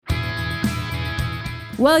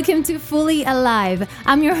Welcome to Fully Alive.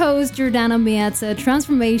 I'm your host, Jordana Miazza,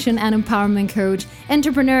 transformation and empowerment coach,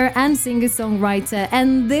 entrepreneur and singer-songwriter,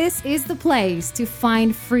 and this is the place to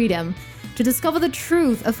find freedom, to discover the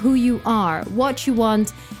truth of who you are, what you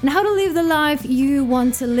want, and how to live the life you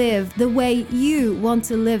want to live the way you want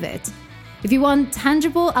to live it. If you want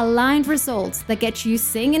tangible, aligned results that get you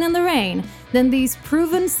singing in the rain, then these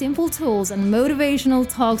proven simple tools and motivational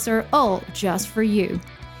talks are all just for you.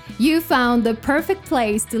 You found the perfect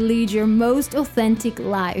place to lead your most authentic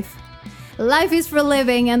life. Life is for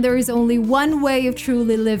living, and there is only one way of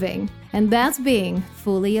truly living, and that's being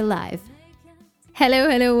fully alive.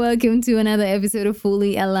 Hello, welcome to another episode of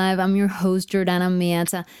Fully Alive. I'm your host, Jordana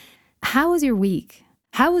Miazza. How was your week?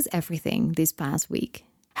 How was everything this past week?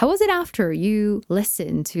 How was it after you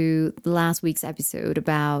listened to the last week's episode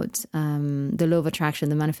about the law of attraction,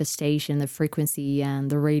 the manifestation, the frequency, and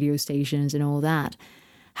the radio stations and all that?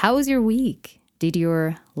 How was your week? Did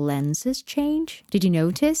your lenses change? Did you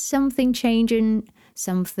notice something changing,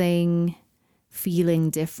 something feeling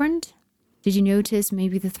different? Did you notice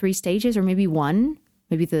maybe the 3 stages or maybe one?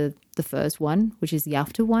 Maybe the first one, which is the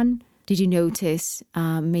after one? Did you notice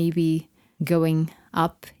maybe going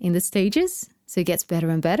up in the stages so it gets better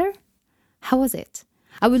and better? How was it?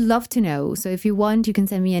 I would love to know. So if you want, you can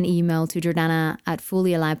send me an email to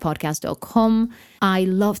jordana@fullyalivepodcast.com. I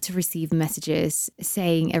love to receive messages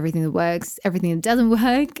saying everything that works, everything that doesn't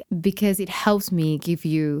work, because it helps me give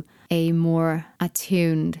you a more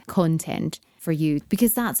attuned content for you.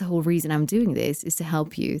 Because that's the whole reason I'm doing this, is to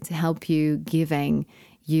help you giving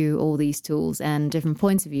you all these tools and different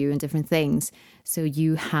points of view and different things. So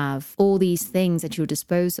you have all these things at your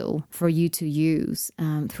disposal for you to use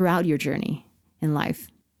throughout your journey in life.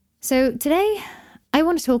 So today I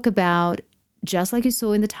want to talk about, just like you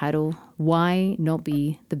saw in the title, why not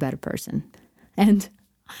be the better person? And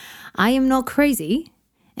I am not crazy,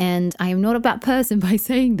 and I am not a bad person by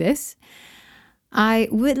saying this. I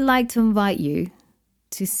would like to invite you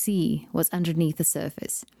to see what's underneath the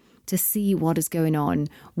surface, to see what is going on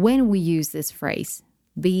when we use this phrase,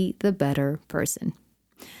 be the better person.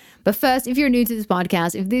 But first, if you're new to this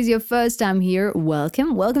podcast, if this is your first time here,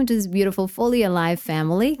 welcome. Welcome to this beautiful Fully Alive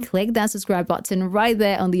family. Click that subscribe button right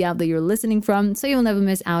there on the app that you're listening from so you'll never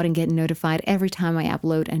miss out and get notified every time I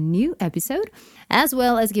upload a new episode, as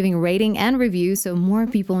well as giving a rating and review so more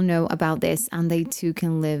people know about this and they too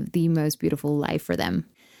can live the most beautiful life for them.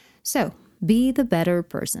 So, be the better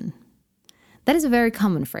person. That is a very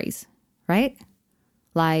common phrase, right?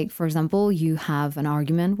 Like, for example, you have an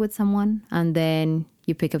argument with someone and then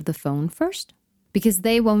you pick up the phone first. Because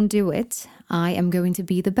they won't do it, I am going to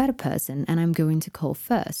be the better person and I'm going to call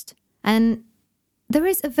first. And there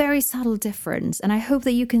is a very subtle difference, and I hope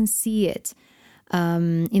that you can see it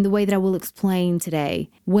in the way that I will explain today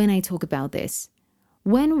when I talk about this.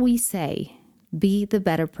 When we say, be the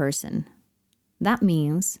better person, that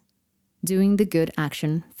means doing the good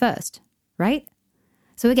action first, right?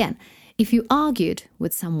 So again, if you argued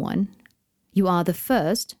with someone, you are the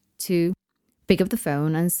first to pick up the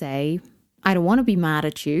phone and say, I don't want to be mad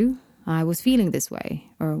at you. I was feeling this way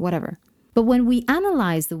or whatever. But when we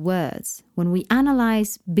analyze the words, when we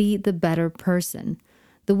analyze be the better person,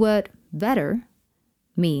 the word better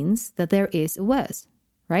means that there is a worse,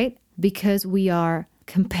 right? Because we are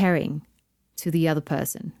comparing to the other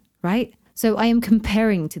person, right? So I am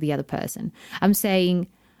comparing to the other person. I'm saying,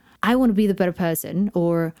 I want to be the better person,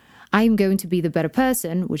 or I am going to be the better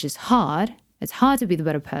person, which is hard. It's hard to be the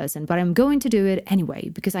better person, but I'm going to do it anyway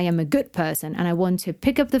because I am a good person and I want to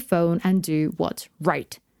pick up the phone and do what's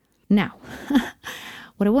right. Now,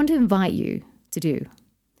 what I want to invite you to do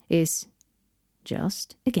is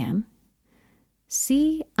just, again,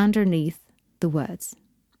 see underneath the words.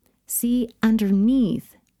 See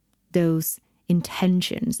underneath those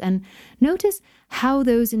intentions and notice how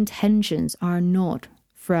those intentions are not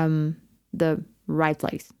from the right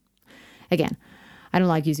place. Again, I don't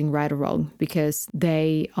like using right or wrong because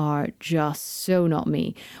they are just so not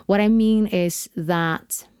me. What I mean is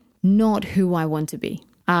that not who I want to be.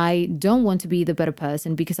 I don't want to be the better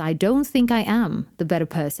person because I don't think I am the better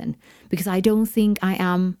person, because I don't think I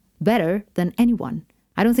am better than anyone.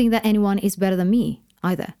 I don't think that anyone is better than me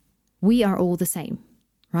either. We are all the same,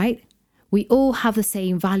 right? We all have the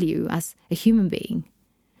same value as a human being.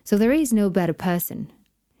 So there is no better person.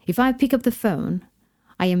 If I pick up the phone,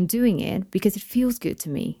 I am doing it because it feels good to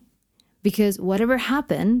me, because whatever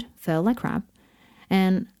happened felt like crap,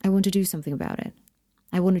 and I want to do something about it.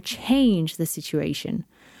 I want to change the situation,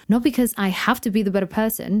 not because I have to be the better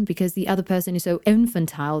person, because the other person is so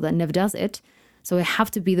infantile that never does it, so I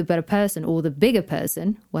have to be the better person or the bigger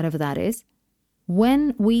person, whatever that is.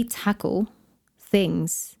 When we tackle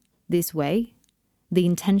things this way, the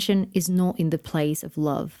intention is not in the place of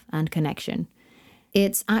love and connection.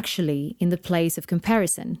 It's actually in the place of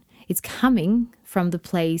comparison. It's coming from the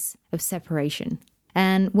place of separation.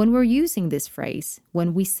 And when we're using this phrase,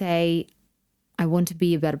 when we say, I want to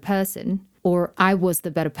be a better person, or I was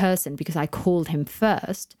the better person because I called him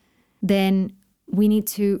first, then we need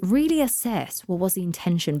to really assess what was the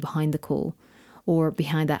intention behind the call or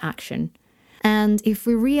behind that action. And if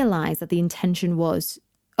we realize that the intention was,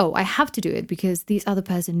 oh, I have to do it because this other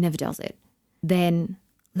person never does it, then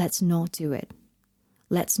let's not do it.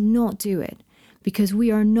 Let's not do it because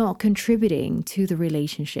we are not contributing to the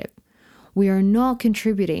relationship. We are not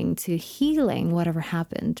contributing to healing whatever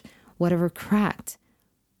happened, whatever cracked.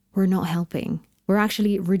 We're not helping. We're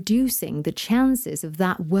actually reducing the chances of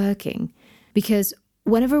that working because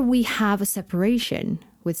whenever we have a separation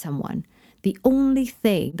with someone, the only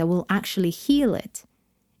thing that will actually heal it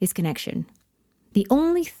is connection. The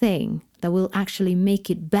only thing that will actually make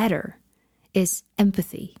it better is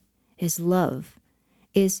empathy, is love,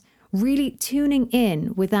 is really tuning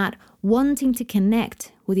in with that wanting to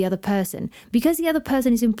connect with the other person because the other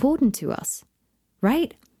person is important to us,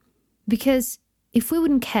 right? Because if we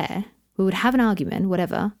wouldn't care, we would have an argument,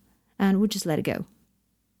 whatever, and we'd just let it go.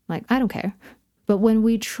 Like, I don't care. But when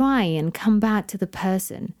we try and come back to the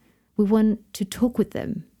person, we want to talk with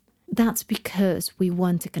them. That's because we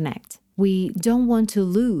want to connect. We don't want to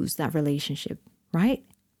lose that relationship, right?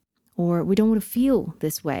 Or we don't want to feel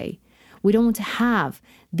this way. We don't want to have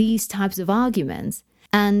these types of arguments.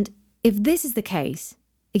 And if this is the case,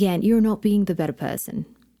 again, you're not being the better person.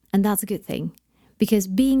 And that's a good thing. Because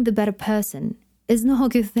being the better person is not a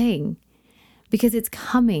good thing. Because it's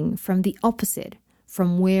coming from the opposite,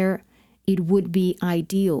 from where it would be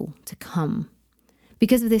ideal to come.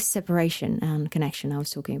 Because of this separation and connection I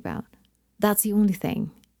was talking about. That's the only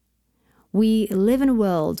thing. We live in a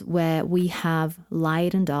world where we have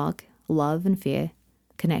light and dark, love and fear,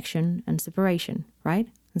 connection and separation, right?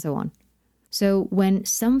 And so on. So when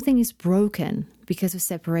something is broken because of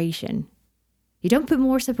separation, you don't put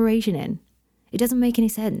more separation in. It doesn't make any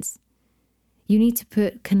sense. You need to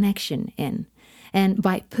put connection in. And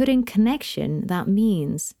by putting connection, that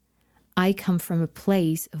means I come from a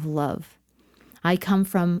place of love. I come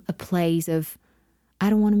from a place of, I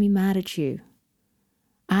don't want to be mad at you.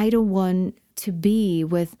 I don't want to be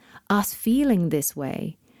with us feeling this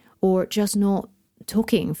way or just not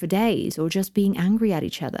talking for days or just being angry at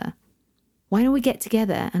each other. Why don't we get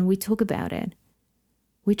together and we talk about it?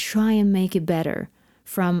 We try and make it better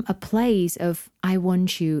from a place of, I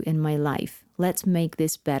want you in my life. Let's make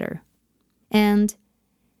this better. And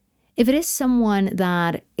if it is someone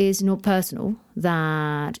that is not personal,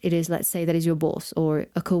 that it is, let's say, that is your boss or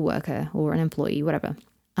a coworker or an employee, whatever.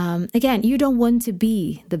 Again, you don't want to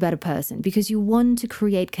be the better person because you want to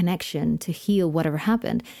create connection to heal whatever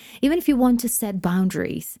happened. Even if you want to set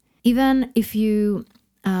boundaries, even if you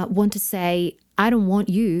want to say, I don't want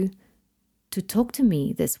you to talk to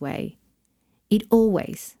me this way, it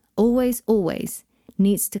always, always, always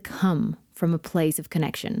needs to come from a place of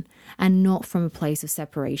connection and not from a place of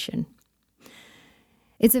separation.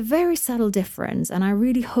 It's a very subtle difference, and I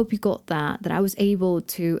really hope you got that I was able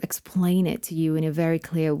to explain it to you in a very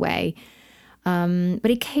clear way. But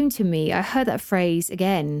it came to me, I heard that phrase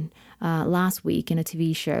again last week in a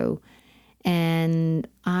TV show, and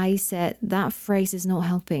I said that phrase is not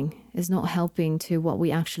helping. It's not helping to what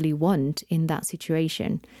we actually want in that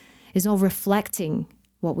situation. It's not reflecting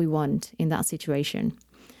what we want in that situation.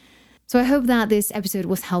 So I hope that this episode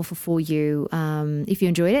was helpful for you. If you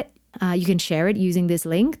enjoyed it, you can share it using this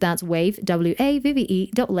link. That's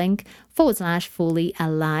waveve.link/fully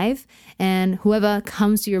alive. And whoever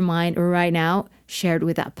comes to your mind right now, share it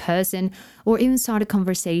with that person or even start a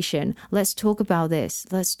conversation. Let's talk about this.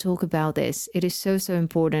 Let's talk about this. It is so, so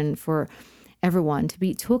important for everyone to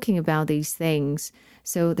be talking about these things.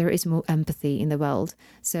 So there is more empathy in the world.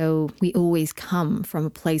 So we always come from a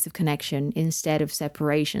place of connection instead of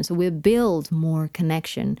separation. So we build more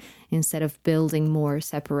connection instead of building more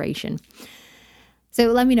separation.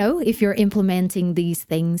 So let me know if you're implementing these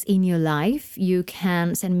things in your life. You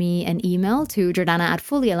can send me an email to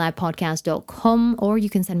jordana@fullyalivepodcast.com, or you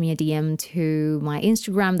can send me a DM to my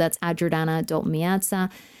Instagram. That's @jordana.miazza.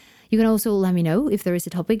 You can also let me know if there is a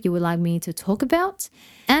topic you would like me to talk about.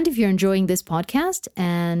 And if you're enjoying this podcast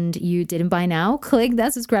and you didn't by now, click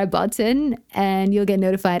that subscribe button and you'll get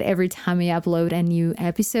notified every time I upload a new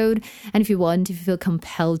episode. And if you feel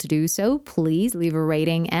compelled to do so, please leave a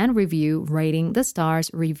rating and review. Rating the stars,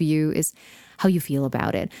 review is how you feel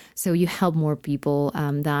about it. So you help more people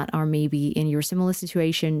that are maybe in your similar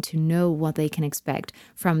situation to know what they can expect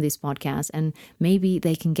from this podcast, and maybe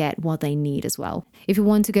they can get what they need as well. If you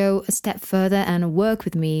want to go a step further and work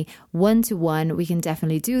with me one-to-one, we can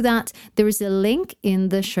definitely do that. There is a link in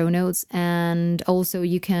the show notes, and also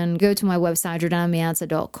you can go to my website,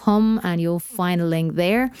 jordanamiazza.com, and you'll find a link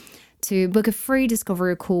there to book a free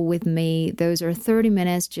discovery call with me. Those are 30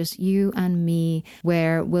 minutes, just you and me,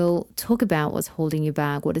 where we'll talk about what's holding you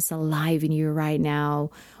back, what is alive in you right now,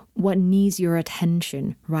 what needs your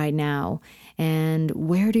attention right now, and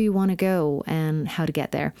where do you want to go and how to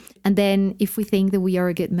get there. And then if we think that we are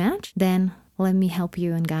a good match, then let me help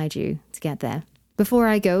you and guide you to get there. Before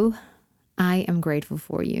I go, I am grateful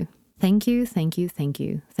for you. Thank you, thank you, thank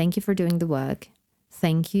you. Thank you for doing the work.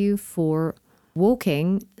 Thank you for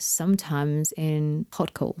walking sometimes in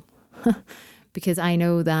hot coal, because I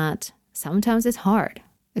know that sometimes it's hard.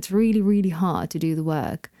 It's really, really hard to do the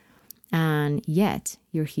work. And yet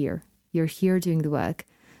you're here. You're here doing the work.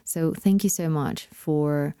 So thank you so much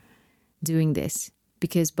for doing this,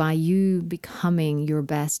 because by you becoming your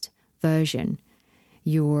best version,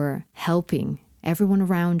 you're helping everyone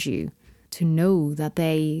around you to know that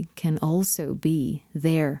they can also be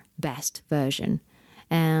their best version.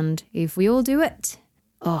 And if we all do it,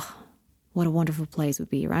 oh, what a wonderful place would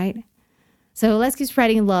be, right? So let's keep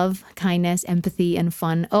spreading love, kindness, empathy, and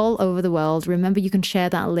fun all over the world. Remember, you can share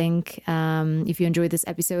that link if you enjoyed this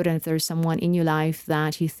episode and if there's someone in your life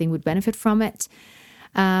that you think would benefit from it.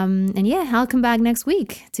 And yeah, I'll come back next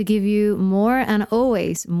week to give you more and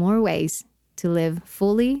always more ways to live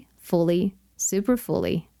fully, super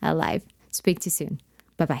fully alive. Speak to you soon.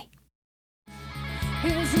 Bye-bye.